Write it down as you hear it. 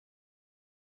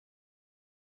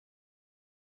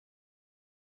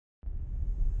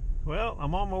Well,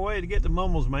 I'm on my way to get the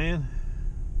Mumbles man.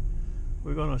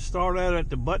 We're going to start out at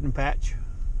the button patch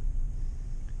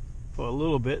for a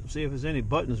little bit, see if there's any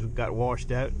buttons we've got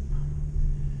washed out.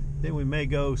 Then we may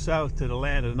go south to the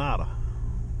land of Nada.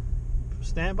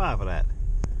 Stand by for that.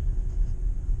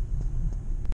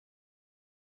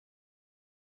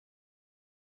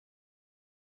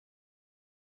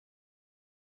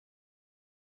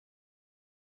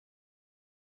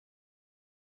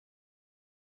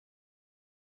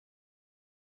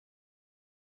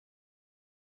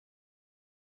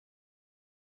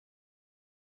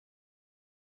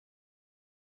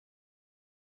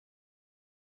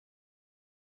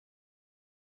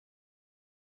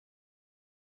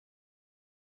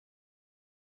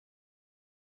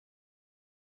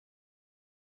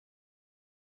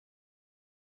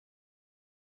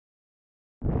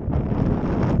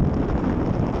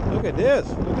 Look at this.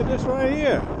 Look at this right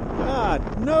here.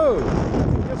 God, no.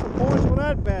 Get some points for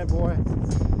that bad boy.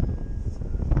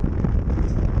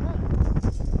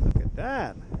 Look at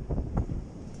that.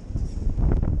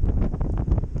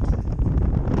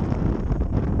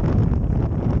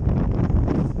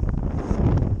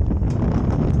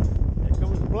 Here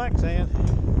comes the black sand.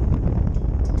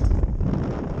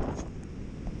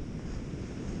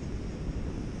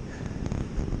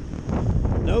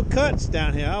 No cuts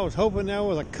down here. I was hoping there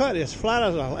was a cut as flat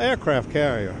as an aircraft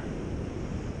carrier.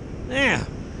 Now,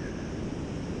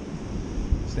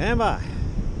 stand by.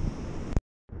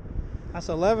 That's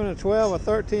 11, a 12, a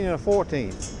 13, and a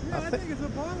 14. Yeah, I think it's a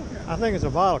bottle cap. I think it's a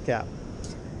bottle cap.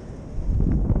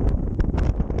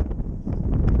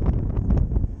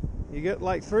 You get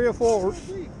like 3 or 4. There it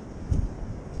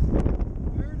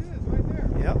is, right there.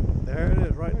 Yep, there it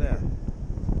is, right there.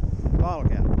 Bottle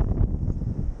cap.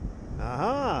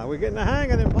 Aha, we're getting the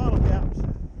hang of them bottle caps.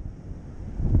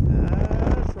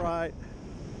 That's right.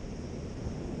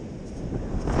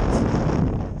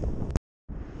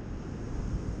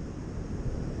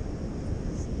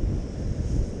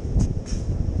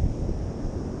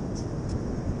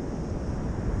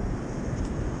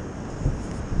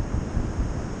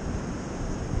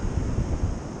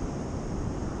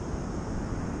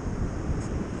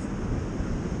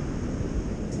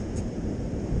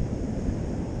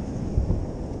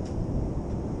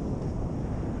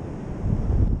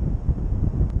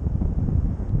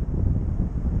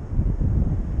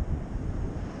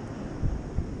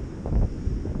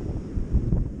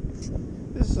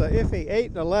 This is a iffy 8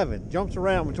 and 11. Jumps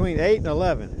around between 8 and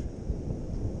 11.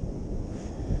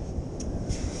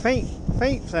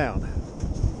 Faint sound.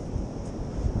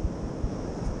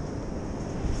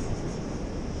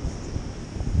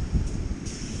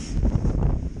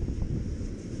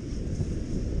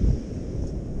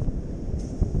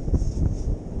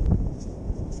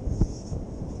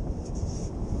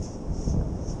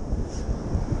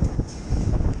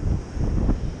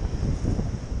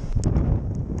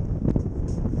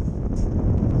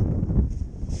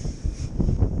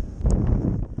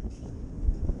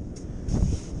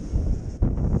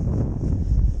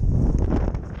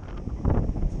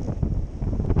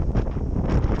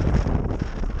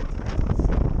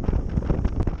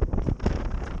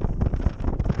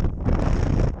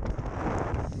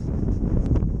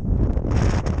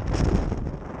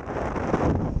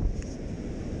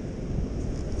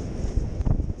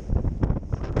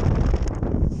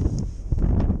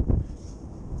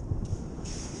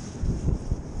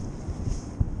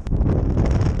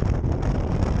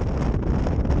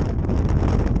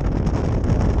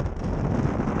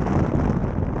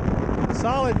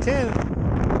 Solid 10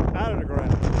 out of the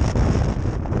ground.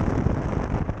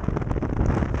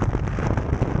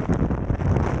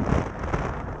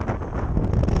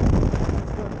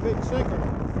 That's got a big sinker.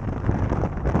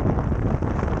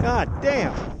 God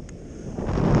damn.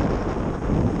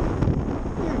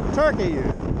 You turkey, you.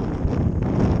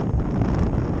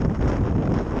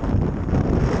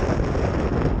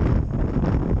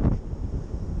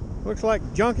 Looks like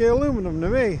junky aluminum to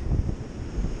me.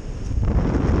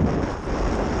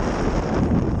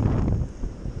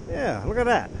 Yeah, look at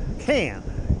that. Can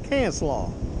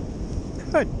slaw.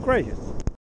 Good gracious.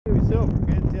 Silver,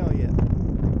 can't tell yet.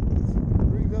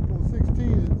 Brings up to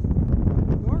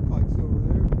 16. It's dark like silver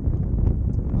there.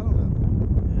 I don't know.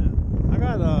 Yeah. I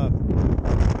got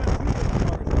two different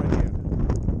targets right here.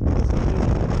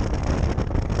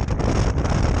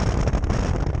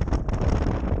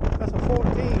 That's a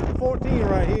 14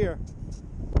 right here.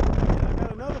 And I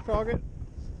got another target.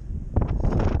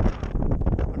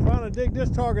 I'm trying to dig this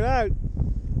target out.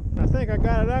 I think I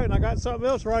got it out, and I got something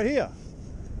else right here.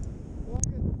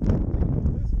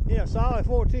 Yeah, solid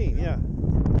 14, yeah.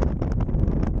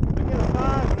 I get a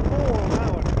 5 and a 4 on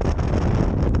that one.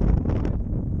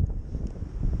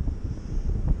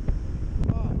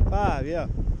 25, yeah.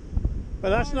 But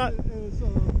that's not. And it's 3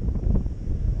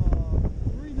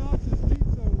 notches deep,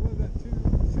 so what is that,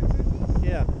 6 inches?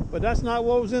 Yeah, but that's not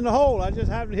what was in the hole. I just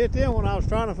happened to hit them when I was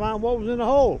trying to find what was in the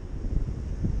hole.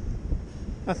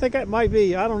 I think that might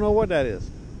be, I don't know what that is.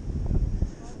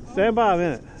 Stand by a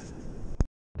minute.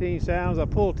 15 sounds, a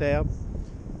pull tab.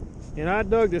 And I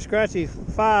dug the scratchy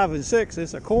 5 and 6.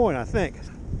 It's a coin, I think.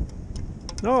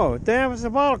 No, damn, it's a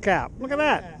bottle cap. Look at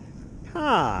that.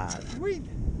 God. Sweet.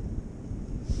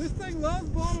 This thing loves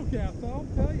bottle caps, I'll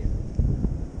tell you.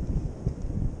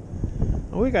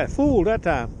 We got fooled that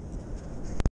time.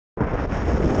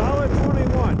 Solid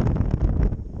 21.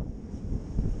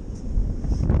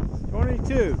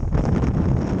 22.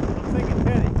 I'm thinking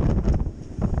penny.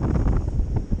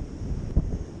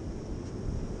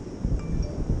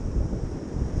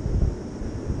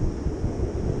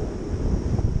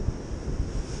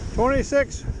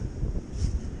 $26.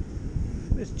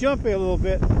 It's jumpy a little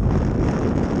bit.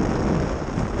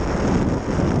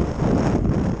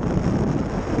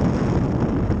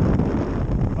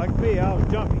 Like me, I was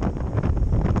jumpy.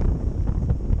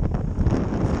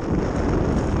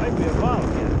 Might be a bottle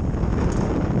cap.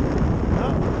 No,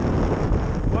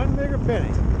 one bigger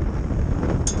penny.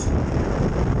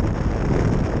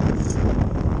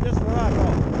 Just what I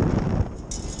thought.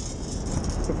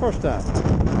 The first time.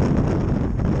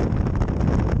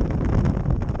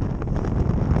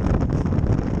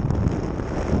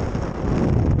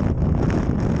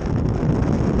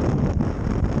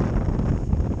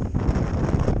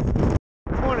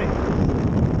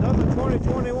 Another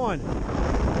 2021.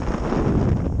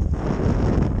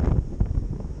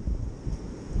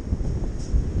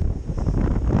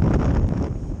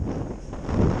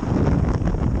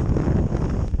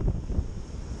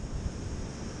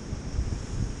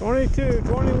 $22,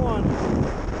 $21.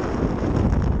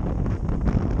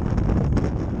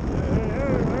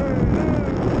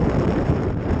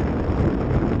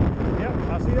 Yep,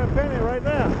 I see that penny right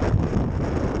there.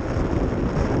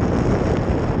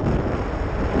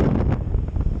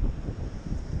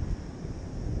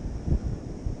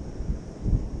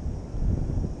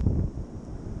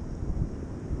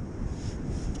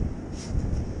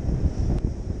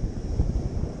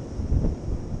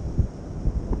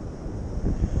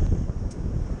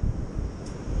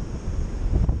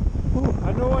 I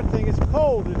know one thing, it's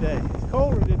cold today. It's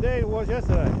colder today than it was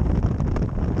yesterday.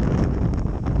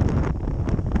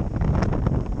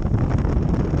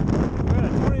 We're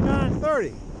at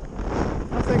 29.30.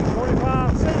 I'm thinking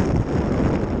 25 cents.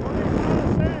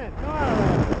 25 cents. Come out of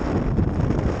there.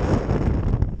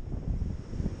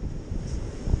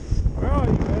 Where are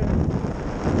you, man?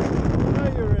 I know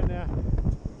you're in there.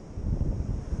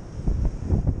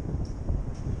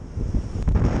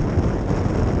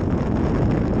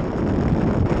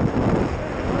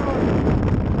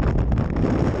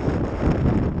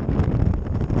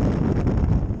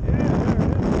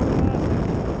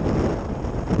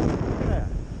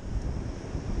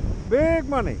 Big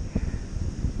money.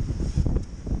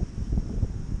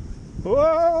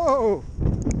 Whoa!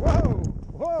 Whoa!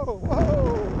 Whoa!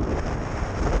 Whoa!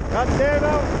 God damn,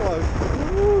 that was close.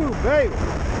 Woo, baby.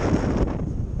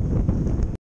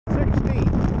 16.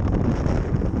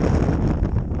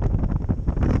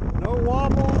 No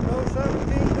wobble, no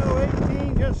 17, no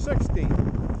 18, just 16.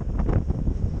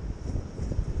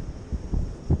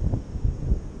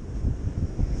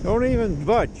 Don't even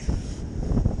budge.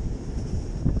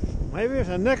 Maybe it's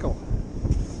a nickel.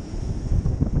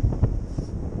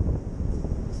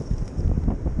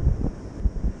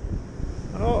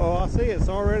 Uh-oh, I see it's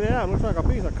already out. Looks like a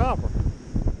piece of copper.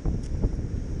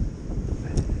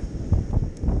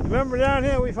 Remember down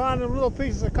here we find them little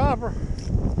pieces of copper?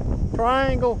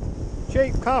 Triangle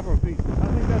shaped copper pieces. I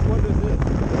think that's what this is.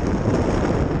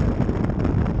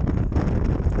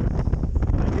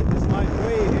 I get this nice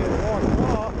wave here to wash it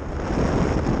off.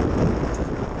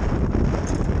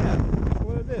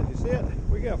 You see it?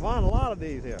 We gotta find a lot of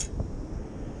these here.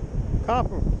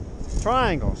 Copper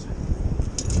triangles.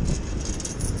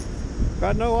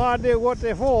 Got no idea what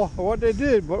they're for or what they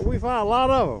did, but we found a lot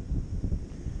of them.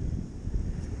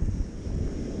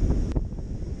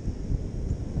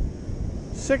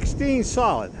 $16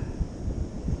 solid.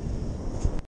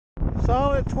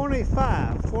 Solid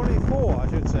 25, 24 I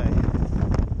should say.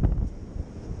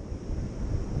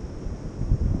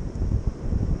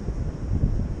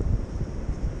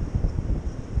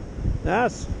 Now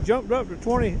it's jumped up to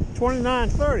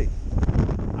 29.30.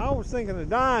 I was thinking a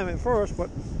dime at first, but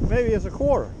maybe it's a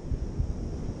quarter.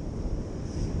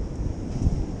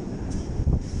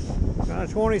 Got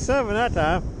a 27 that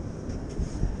time.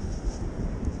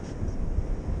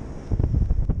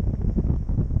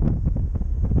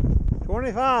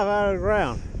 25 out of the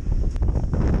ground.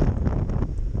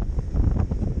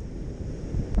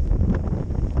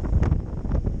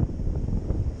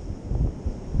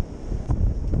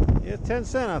 Yeah, 10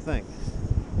 cents, I think.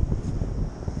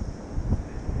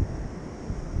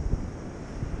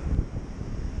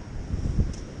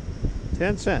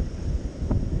 $0.10.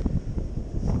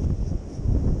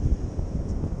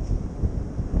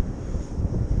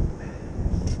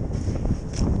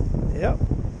 Yep.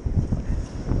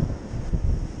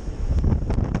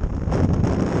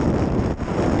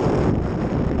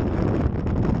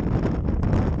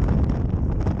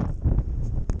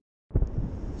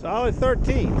 Solid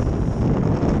 13.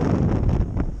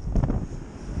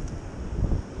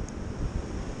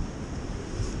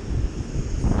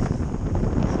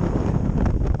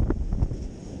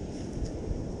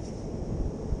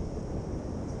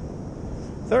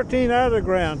 $13 out of the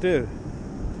ground too.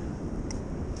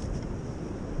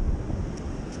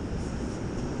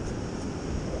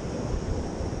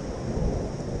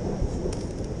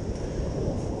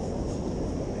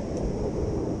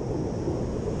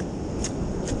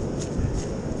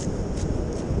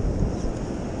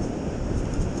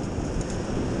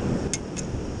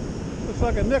 Looks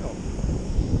like a nickel.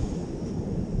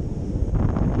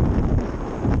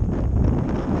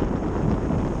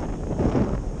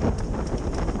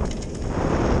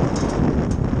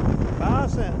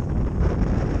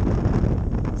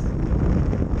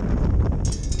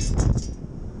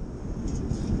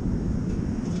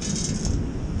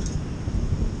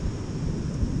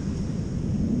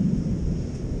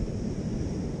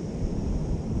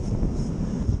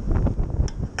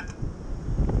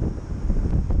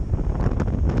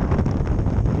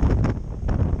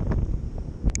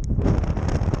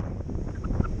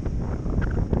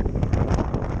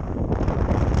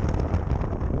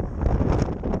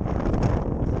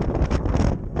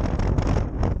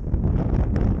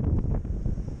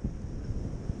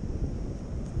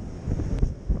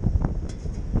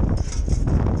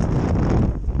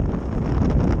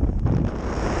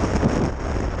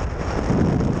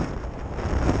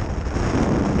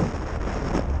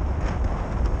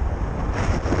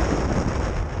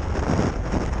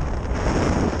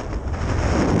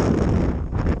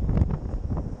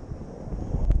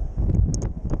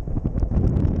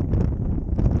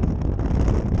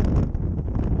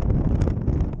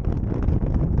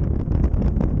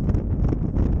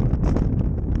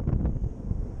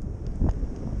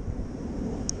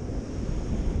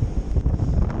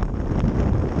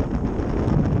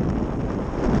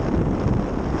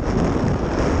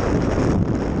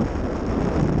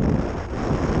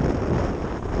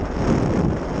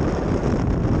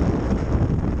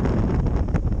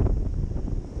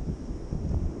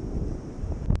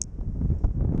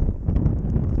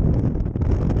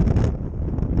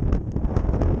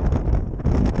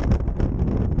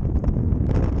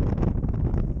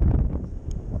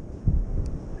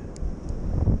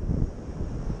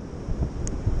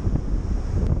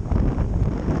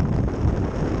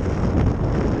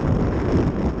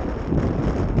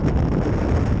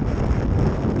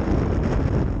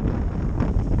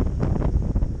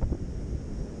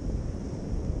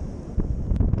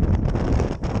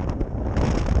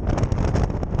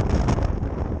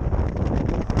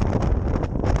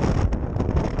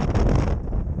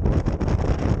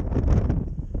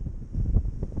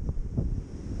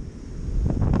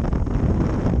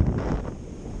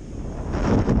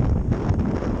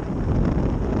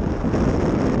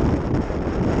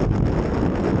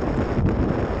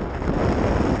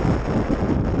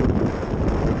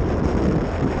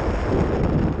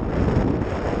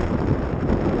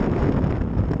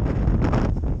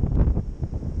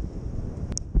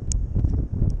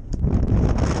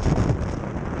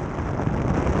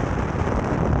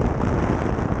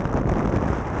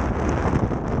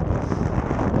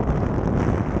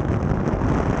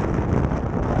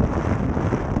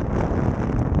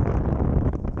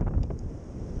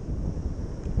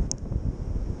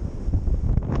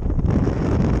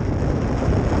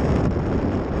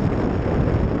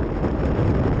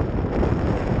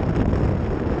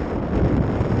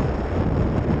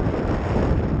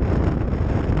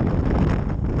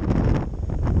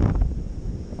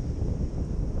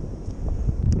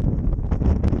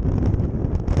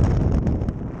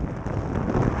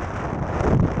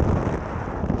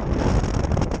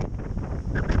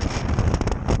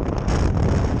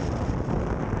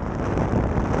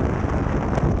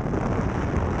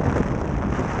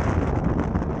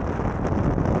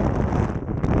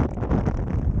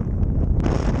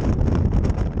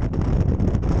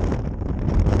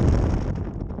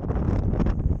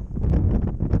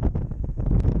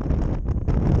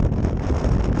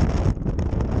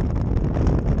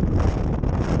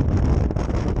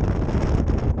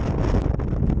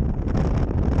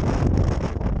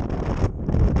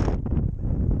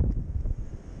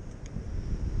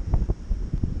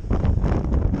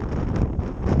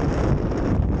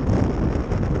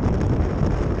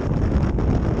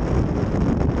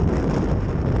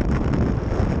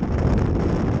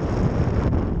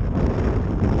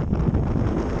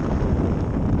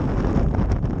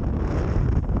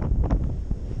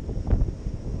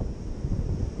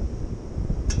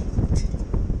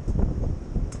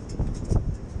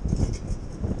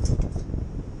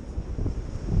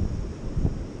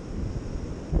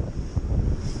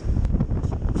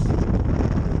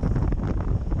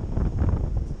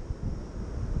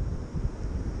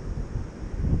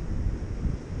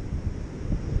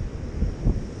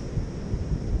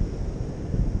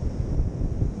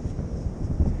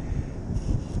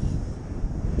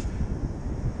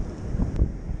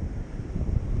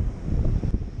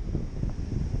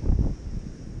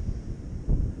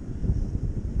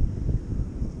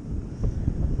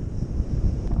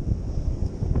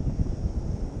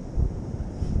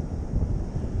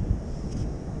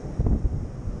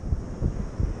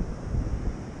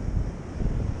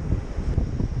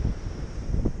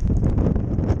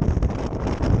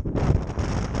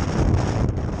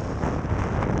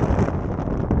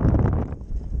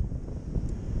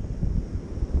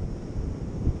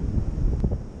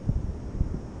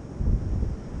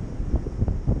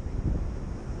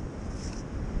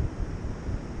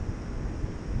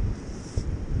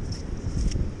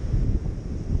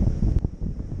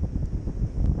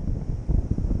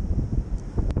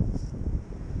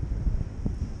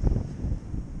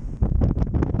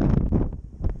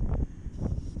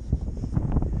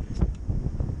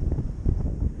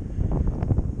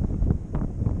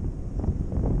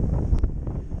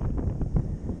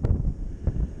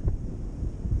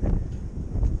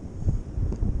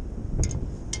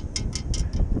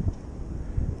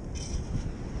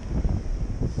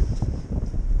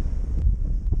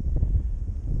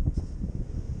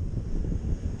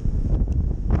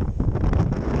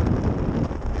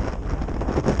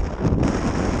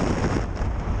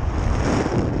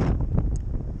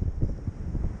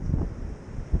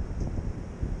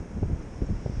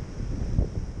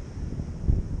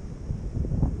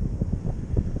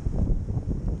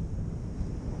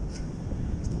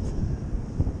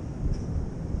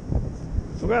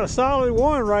 got a solid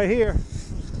one right here.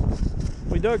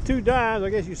 We dug 2 dimes. I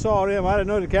guess you saw them. I didn't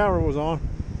know the camera was on.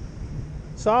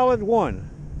 Solid one.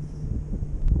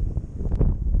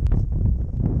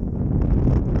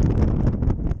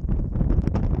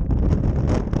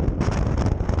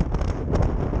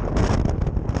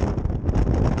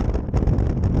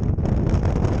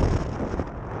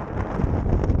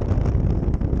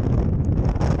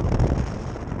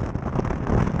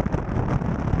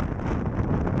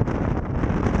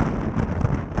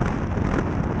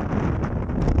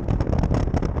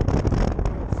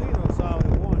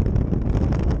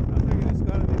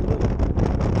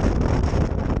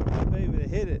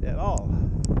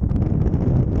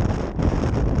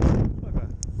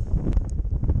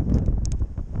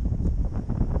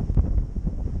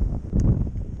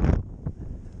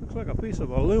 Like a piece of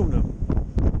aluminum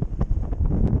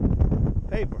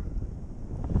paper.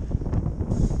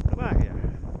 Come back here.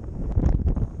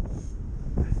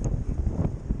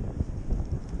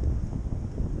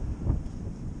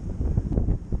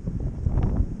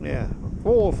 Yeah,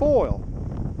 full foil.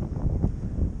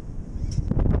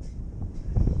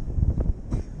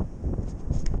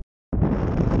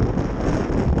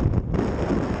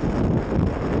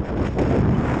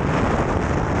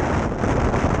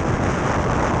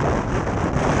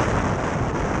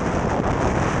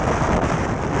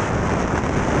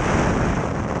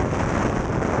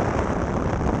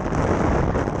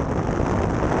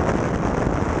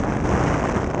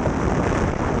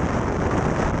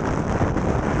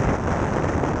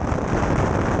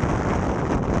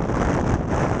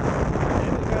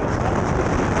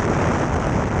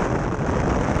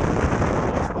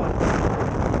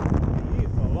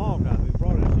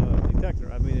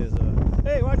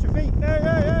 Hey, watch your feet. Hey,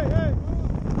 hey, hey, hey.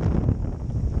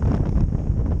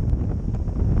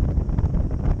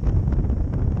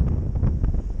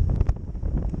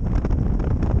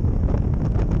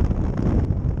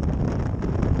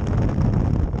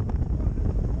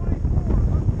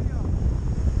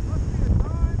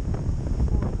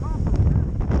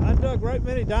 I dug right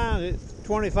many dimes at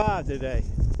 25 today.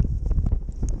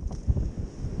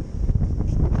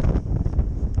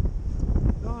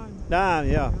 Dime,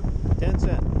 yeah. 10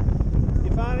 cents. You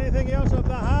find anything else up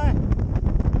that high?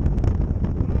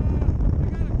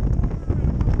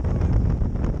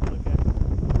 Okay.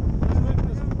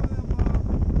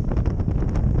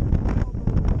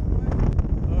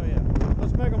 Oh yeah.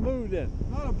 Let's make a move then.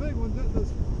 Not a big one,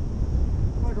 just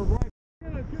like a right. I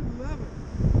get 11.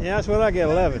 Yeah, that's what I get,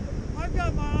 11. I've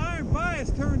got my iron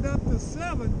bias turned up to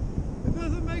 7. It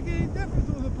doesn't make any difference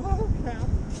with the bottle cap.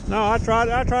 No, I tried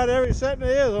every setting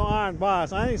there is on iron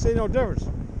bias. I ain't see no difference.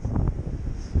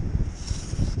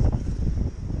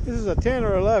 This is a 10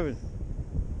 or 11.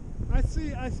 I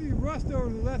see rust over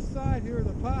the left side here of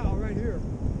the pile right here.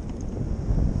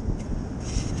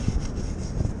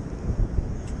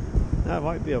 That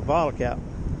might be a bottle cap.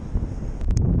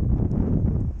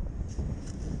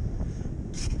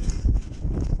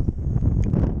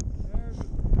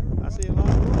 I see a lot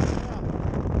of rust now.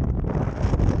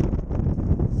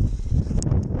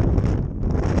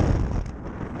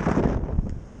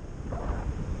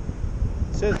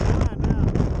 It says 9 now.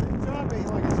 It's choppy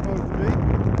like it's supposed to be.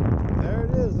 There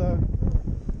it is though.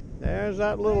 There's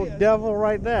that little devil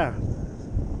right there.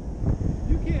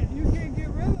 You can't get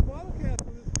rid of the bottle cap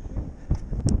with this machine.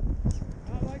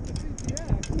 Not like the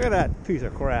CTX. Look at that piece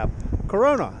of crap.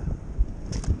 Corona.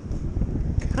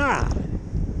 God.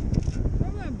 Some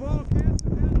of them bottle caps are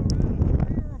down around a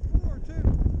 3 or a 4 too.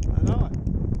 I know it.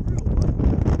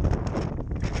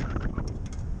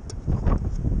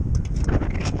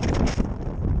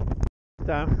 Real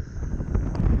Time.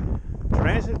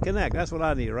 Transit Connect. That's what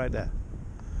I need right there.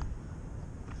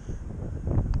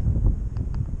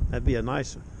 That'd be a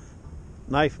nice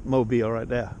knife mobile right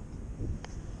there.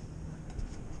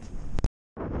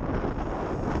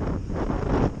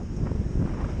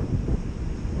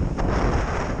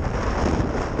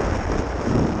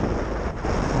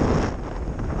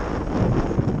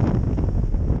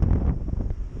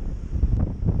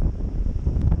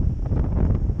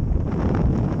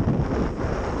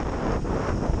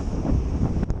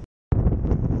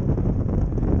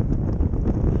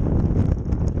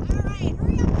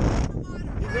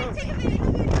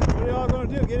 What are y'all going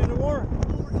to do? Get in the water? Oh,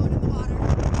 we're going in the water.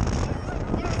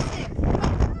 You're sick.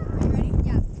 Are you ready?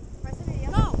 Yeah. Press the video.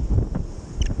 Go!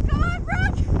 Come on,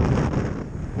 Brooke!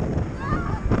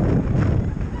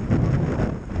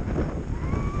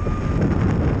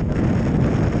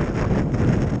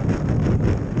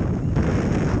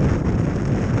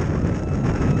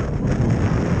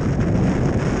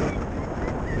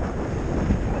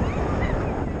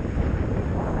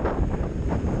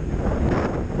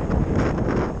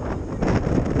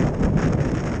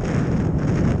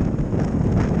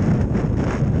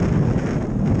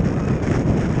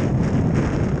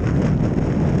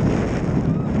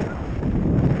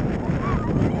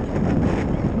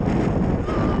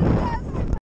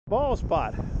 bald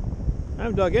spot. I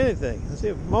haven't dug anything. Let's see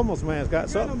if Mumbles Man's got Got a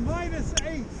something.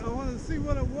 -8, so I wanted to see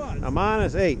what it was. A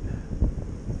 -8.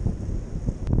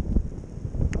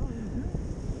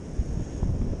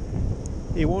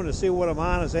 He wanted to see what a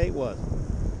 -8 was.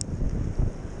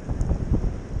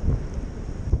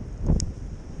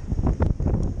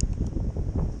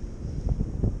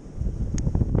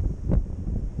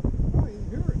 Oh, you can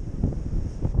hear it.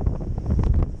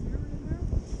 You hear it in there?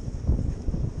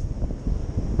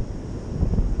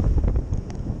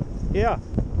 Yeah,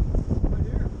 Right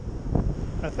here.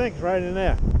 I think it's right in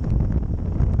there. I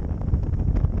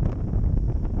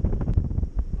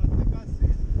think I see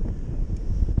it.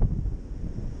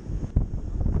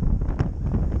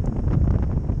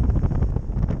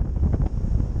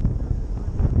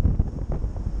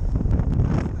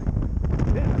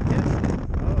 Yeah, I can see it.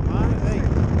 Oh, -8.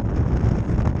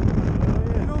 Oh,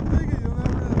 You yeah. don't dig it, you'll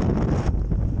never know.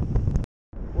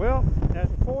 Well, at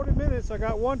 40 minutes, I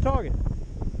got one target.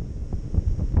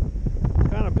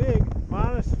 Kind of big,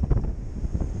 minus.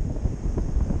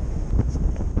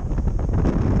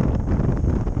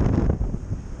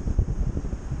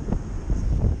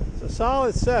 It's a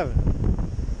solid 7.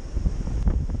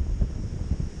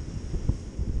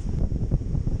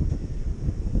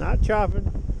 Not chopping.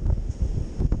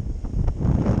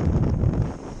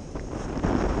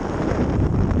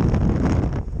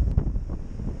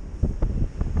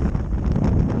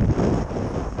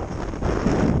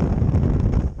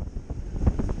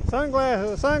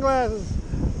 Sunglasses, sunglasses.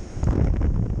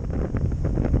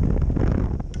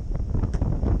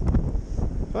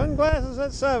 Sunglasses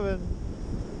at 7.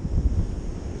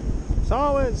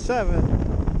 Solid 7.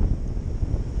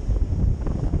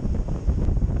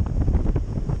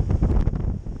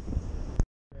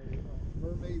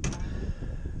 Mermaid wine,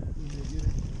 when you get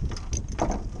it.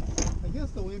 I guess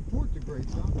they'll import the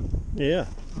grapes, huh? Yeah.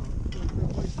 It's a good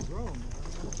place to grow them.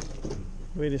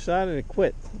 We decided to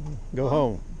quit. Go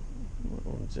home.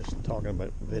 I'm just talking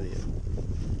about the video.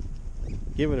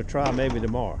 Give it a try maybe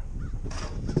tomorrow.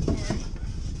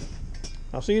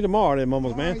 I'll see you tomorrow then,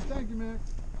 Mumbles Man. All right, thank you, man.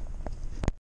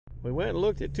 We went and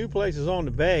looked at 2 places on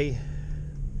the bay,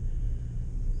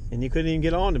 and you couldn't even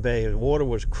get on the bay. The water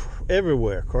was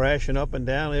everywhere, crashing up and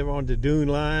down over on the dune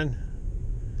line.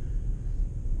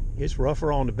 It's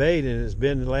rougher on the bay than it's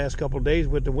been the last couple of days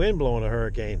with the wind blowing a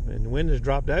hurricane, and the wind has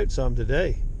dropped out some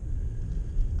today.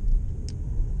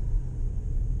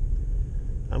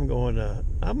 I'm going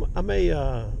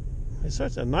it's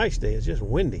such a nice day, it's just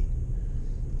windy.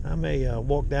 I may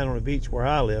walk down on the beach where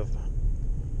I live.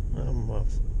 I'm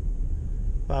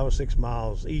 5 or 6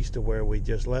 miles east of where we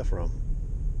just left from.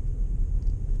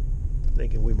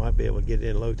 Thinking we might be able to get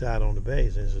in low tide on the bay,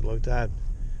 since it's low tide,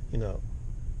 you know,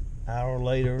 hour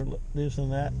later, this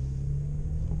and that.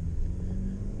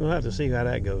 We'll have to see how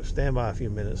that goes. Stand by a few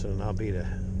minutes and I'll be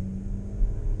there.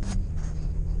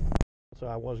 So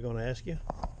I was going to ask you,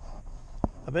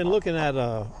 I've been looking at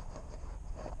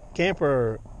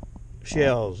camper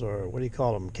shells, or what do you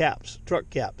call them, caps, truck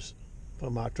caps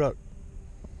for my truck.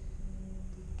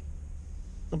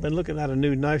 I've been looking at a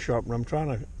new knife sharpener. I'm trying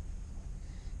to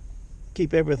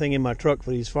keep everything in my truck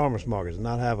for these farmers markets,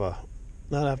 not have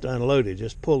to unload it,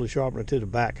 just pull the sharpener to the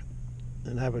back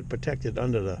and have it protected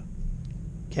under the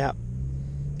cap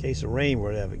in case the rain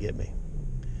were to ever get me.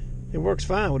 It works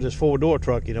fine with this 4-door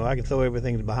truck, you know. I can throw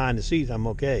everything behind the seats, I'm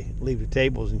okay. Leave the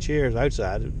tables and chairs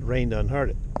outside, the rain doesn't hurt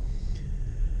it.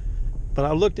 But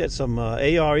I looked at some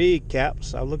ARE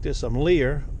caps, I looked at some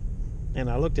Lear, and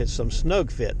I looked at some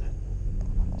Snugfit.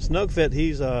 Snugfit,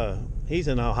 he's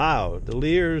in Ohio. The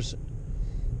Lears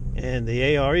and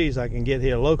the AREs I can get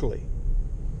here locally.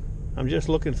 I'm just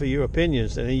looking for your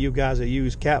opinions, and you guys that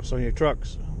use caps on your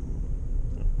trucks,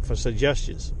 for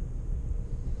suggestions.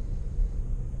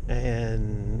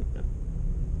 And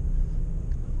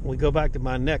we go back to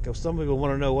my neck. If some people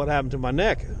want to know what happened to my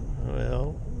neck,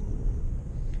 well,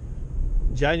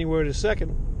 January the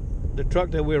 2nd, the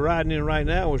truck that we're riding in right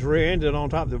now was rear-ended on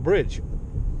top of the bridge.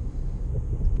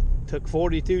 Took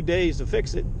 42 days to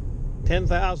fix it.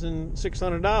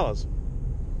 $10,600.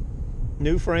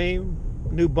 New frame,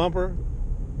 new bumper,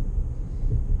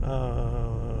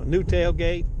 new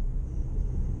tailgate,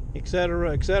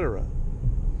 etc., etc.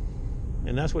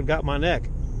 And that's what got my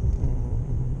neck.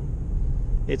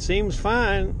 It seems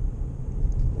fine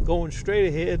going straight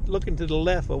ahead, looking to the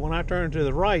left, but when I turn to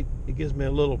the right, it gives me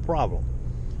a little problem.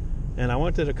 And I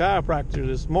went to the chiropractor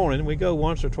this morning. We go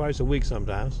once or twice a week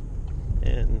sometimes.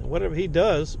 And whatever he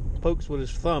does, pokes with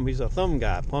his thumb. He's a thumb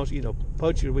guy. Pokes you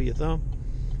with your thumb.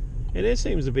 And it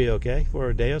seems to be okay for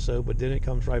a day or so, but then it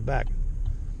comes right back.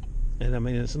 And I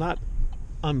mean, it's not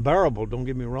unbearable, don't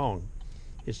get me wrong.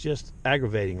 It's just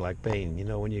aggravating like pain. You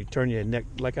know, when you turn your neck,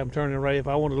 like I'm turning right, if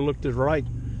I wanted to look to the right,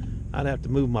 I'd have to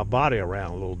move my body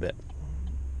around a little bit.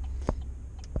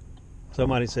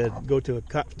 Somebody said go to a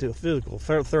physical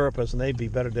therapist and they'd be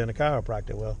better than a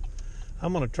chiropractor. Well,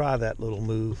 I'm going to try that little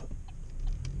move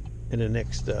in the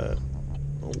next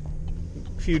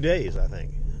few days, I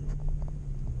think.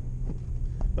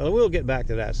 Well, we'll get back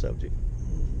to that subject.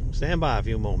 Stand by a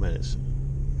few more minutes.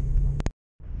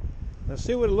 Let's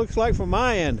see what it looks like from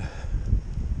my end.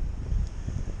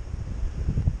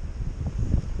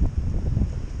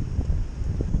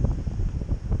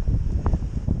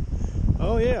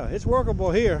 Oh yeah, it's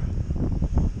workable here.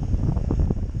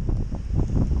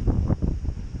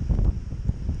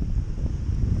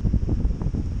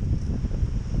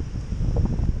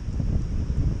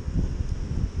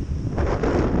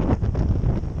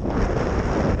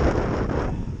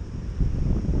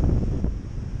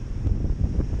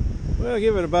 We'll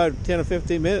give it about 10 or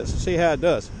 15 minutes to see how it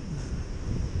does.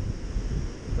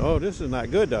 Oh, this is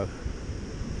not good though.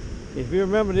 If you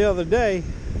remember the other day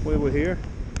we were here,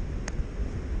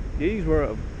 these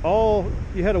were all,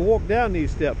 you had to walk down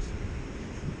these steps.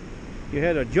 You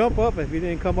had to jump up if you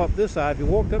didn't come up this side. If you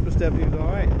walked up the steps, you was all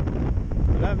right.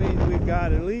 So that means we've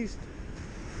got at least,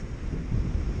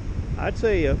 I'd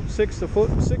say, 6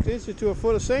 inches to a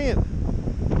foot of sand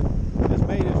that's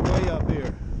made its way up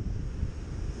here.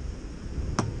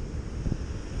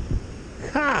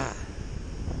 Ha!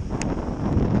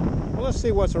 Well, let's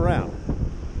see what's around.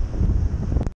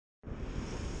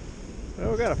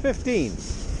 Well, we got a 15.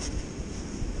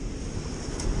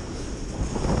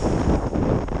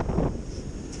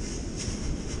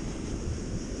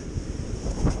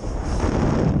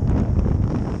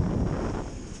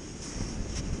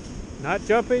 Not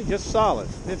jumpy, just solid.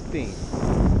 15.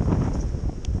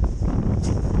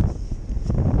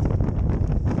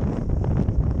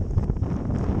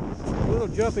 A little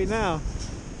jumpy now.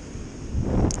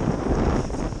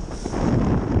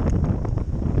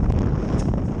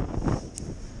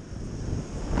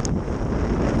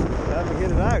 Time to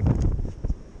get it out.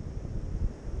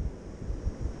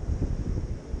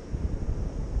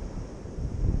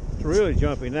 It's really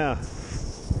jumpy now.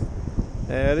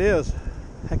 There it is.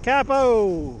 A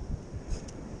capo,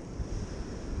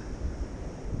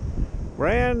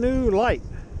 brand new light.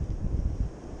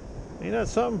 Ain't that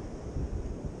something?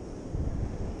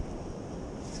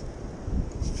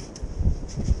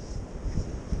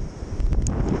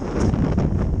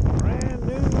 Brand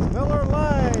new Miller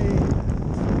light.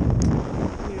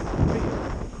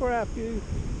 Crap, you.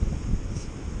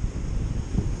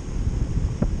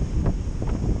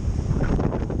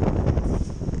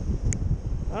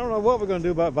 I don't know what we're going to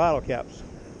do about bottle caps.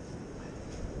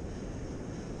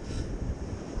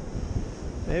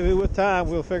 Maybe with time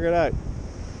we'll figure it out.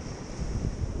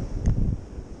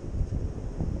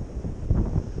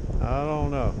 I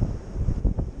don't know.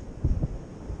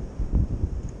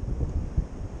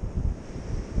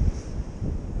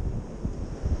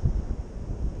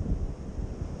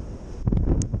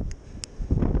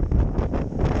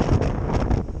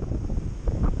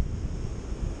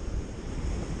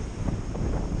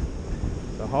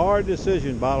 Hard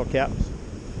decision, bottle caps.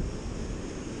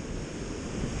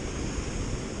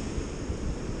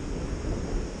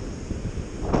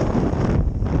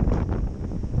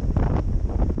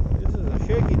 This is a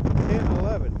shaky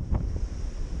 10-11.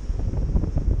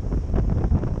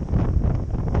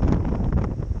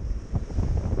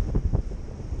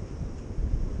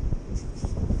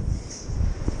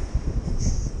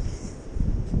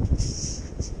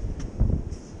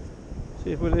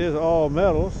 See if it is all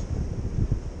metals.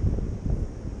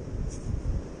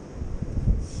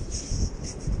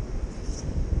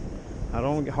 I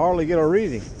don't hardly get a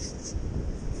reading.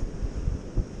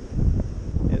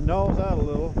 It gnaws out a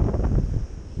little.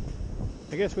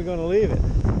 I guess we're going to leave it.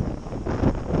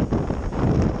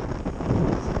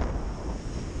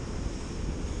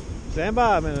 Stand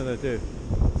by a minute or two.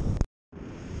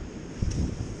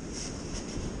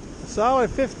 A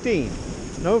solid 15.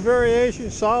 No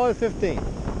variation, solid 15.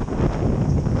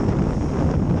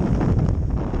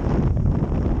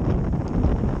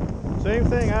 Same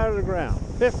thing out of the ground.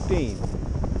 15.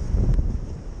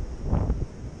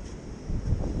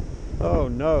 Oh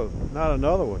no, not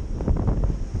another one.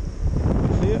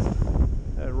 See it?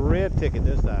 A red ticket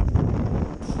this time.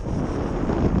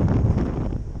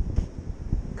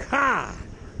 God!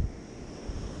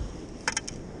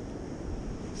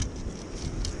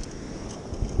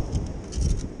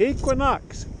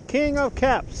 Equinox, king of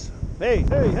caps. Hey,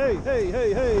 hey, hey, hey,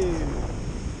 hey, hey.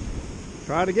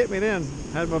 Try to get me then.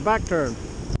 Had my back turned.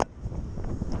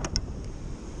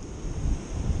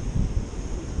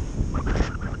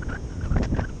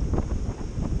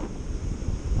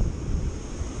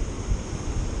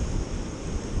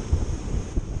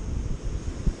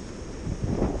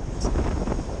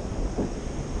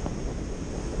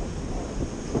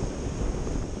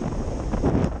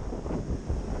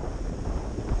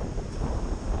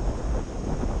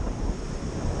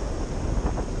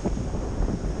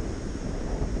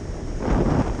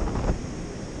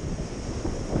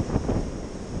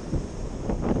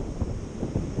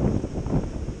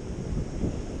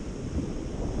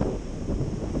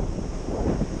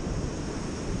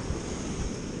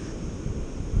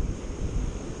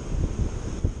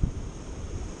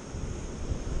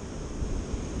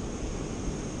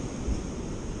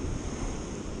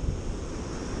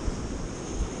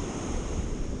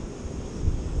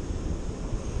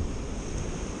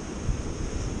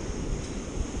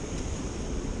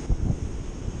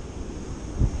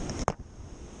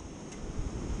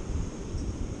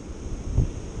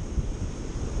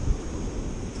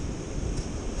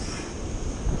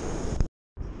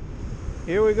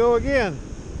 Here we go again.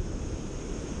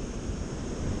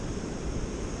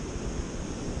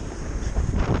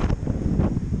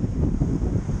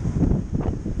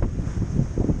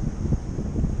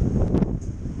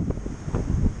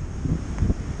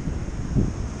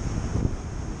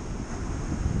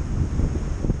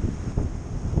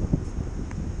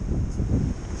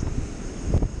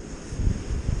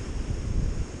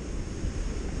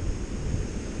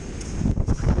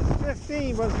 It's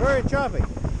 15, but it's very choppy.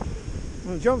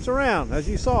 It jumps around, as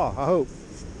you saw, I hope.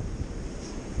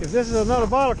 If this is another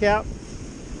bottle cap,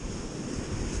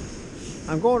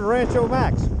 I'm going to Rancho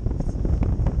Max.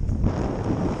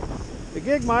 The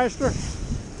Gigmeister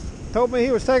told me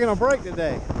he was taking a break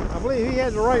today. I believe he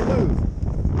had the right move.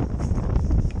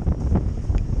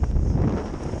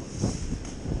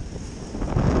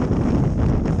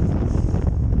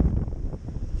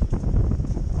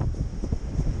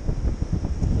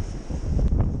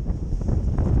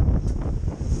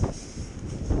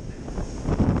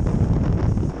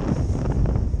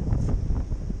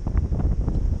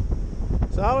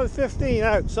 Solid 15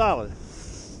 out, solid.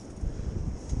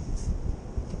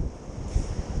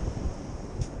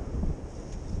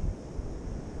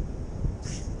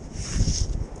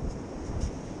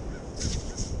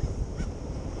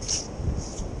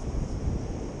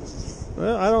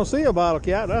 Well, I don't see a bottle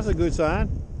cap. That's a good sign.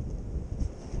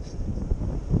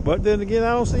 But then again,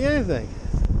 I don't see anything.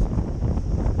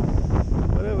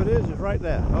 Whatever it is right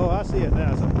there. Oh, I see it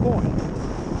now. It's a coin.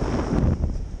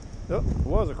 Oh, it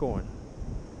was a coin.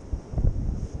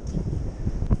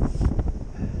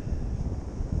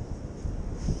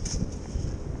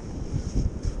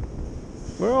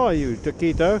 Where are you,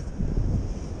 Taquito?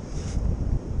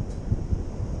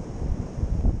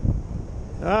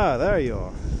 Ah, there you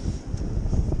are.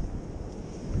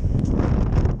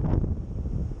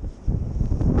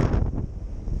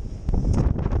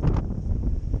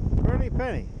 Pretty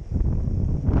penny.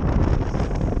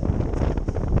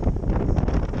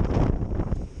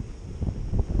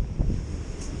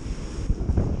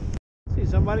 See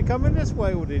somebody coming this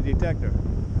way with the detector.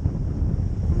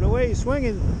 The way he's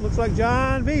swinging looks like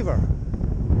John Beaver,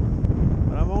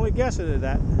 but I'm only guessing at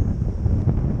that.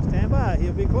 Stand by,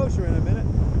 he'll be closer in a minute.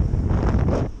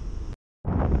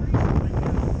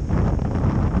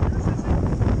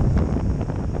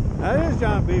 That is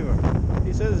John Beaver.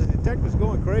 He says the detector's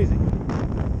going crazy.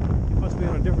 He must be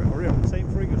on a different rip, same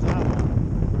frequency I'm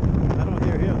on. I don't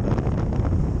hear him though.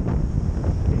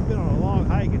 He's been on a long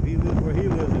hike. If he lives where he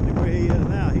lives and where he is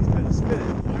now, he's been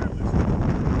spinning.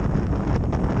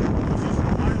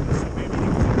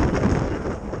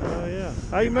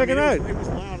 How you making out? It was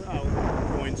loud. Oh,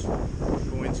 coins.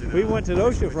 We went to the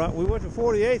oceanfront. We went to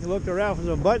 48th and looked around for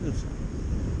some buttons.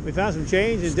 We found some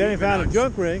change, and Denny found a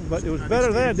junk ring, but it was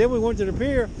better there. Then we went to the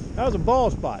pier. That was a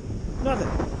ball spot. Nothing.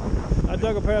 I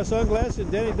dug a pair of sunglasses, and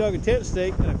Denny dug a tent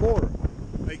stake and a quarter.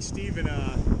 Like Steve and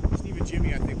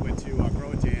Jimmy, I think, went to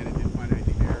Croatan and didn't find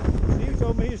anything there. Steve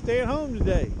told me he was staying home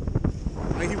today.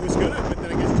 He was gonna, but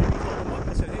then I guess Jimmy called him up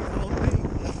and said, "Hey, follow me."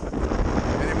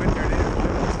 And they went there and they didn't find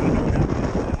him. So I don't know what happened.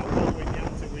 All the way down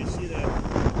to where you see the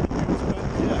dunes cut.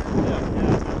 Yeah.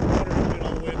 The water went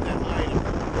all the way up that high and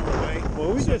all the way. Well,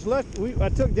 we just left. I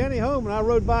took Denny home, and I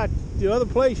rode by the other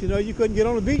place. You know, you couldn't get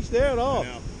on the beach there at all. I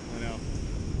know.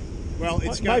 Well,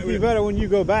 it might be better when you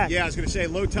go back. Yeah, I was going to say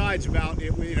low tide's about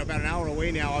an hour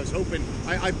away now. I was hoping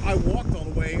I walked all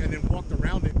the way and then walked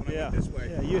around it when I went this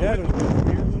way. Yeah, you had to go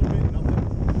here a little bit. Nothing.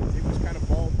 It was kind of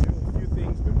bald too. A few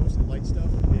things, but mostly light stuff.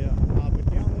 Yeah. But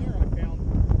down there, I found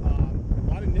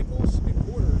a lot of nickels and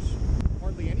quarters,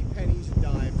 hardly any pennies,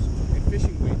 dimes, and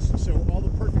fishing weights. So all the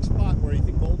perfect spot where you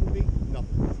think gold would be,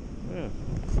 nothing. Yeah.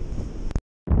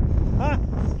 Huh?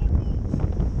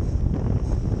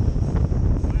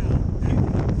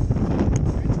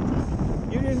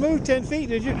 You didn't move 10 feet,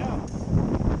 did you? No.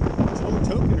 It's a little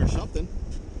token or something.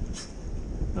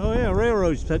 Oh yeah,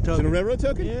 railroad token. Is it a railroad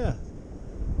token? Yeah.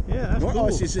 Yeah, that's cool. Oh,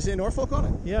 is this in Norfolk on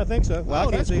it? Yeah, I think so. Well,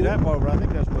 I can't see that part, but I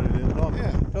think that's what it is.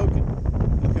 Yeah. Token.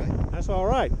 Okay. That's all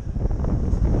right.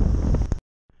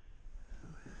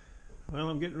 Well,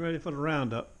 I'm getting ready for the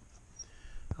roundup.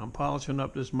 I'm polishing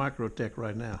up this Microtech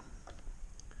right now.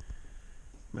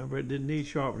 Remember, it didn't need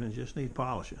sharpening, it just needs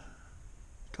polishing.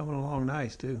 It's coming along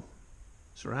nice, too.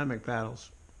 Ceramic paddles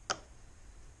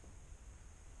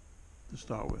to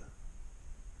start with.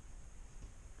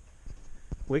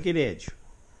 Wicked Edge.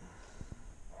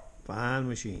 Fine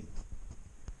machine.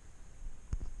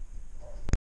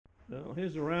 So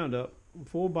here's the roundup.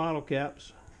 4 bottle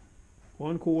caps,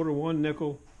 1 quarter, 1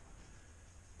 nickel,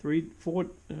 4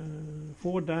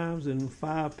 dimes, and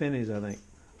 5 pennies, I think.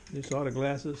 You saw the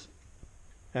glasses?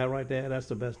 That right there, that's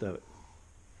the best of it.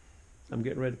 I'm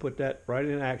getting ready to put that right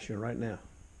in action right now.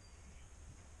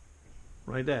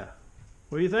 Right there.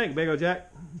 What do you think, Big O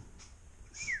Jack?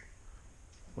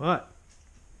 What?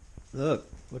 Look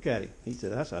at him. He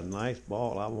said, that's a nice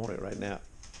ball. I want it right now.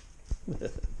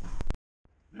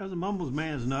 There's a Mumbles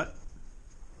man's nut.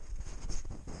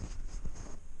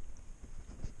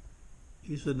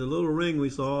 He said the little ring we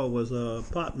saw was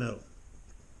pot metal.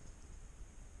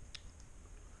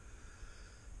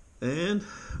 And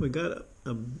we got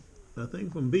a thing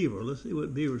from Beaver. Let's see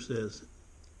what Beaver says.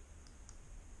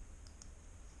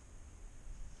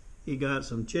 He got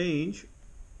some change,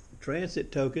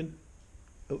 transit token,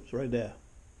 oops, right there,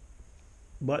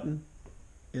 button,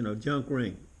 and a junk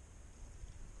ring.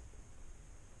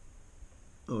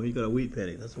 Oh, he got a wheat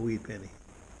penny. That's a wheat penny.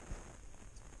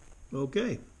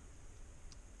 Okay.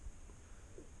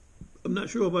 I'm not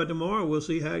sure about tomorrow. We'll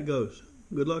see how it goes.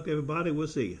 Good luck, everybody. We'll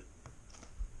see you.